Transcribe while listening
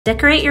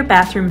Decorate your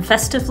bathroom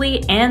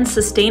festively and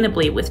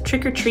sustainably with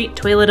trick-or-treat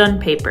Toilet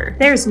Unpaper.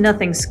 There's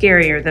nothing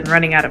scarier than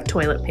running out of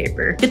toilet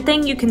paper. Good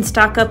thing you can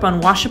stock up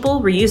on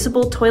washable,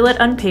 reusable Toilet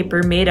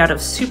Unpaper made out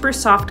of super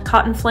soft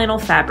cotton flannel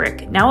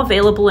fabric, now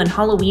available in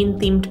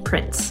Halloween-themed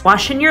prints.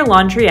 Wash in your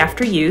laundry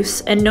after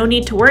use, and no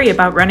need to worry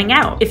about running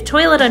out. If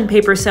Toilet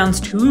Unpaper sounds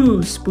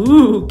too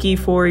spooky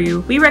for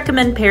you, we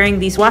recommend pairing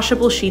these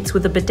washable sheets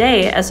with a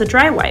bidet as a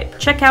dry wipe.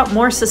 Check out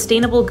more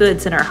sustainable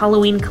goods in our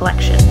Halloween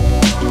collection.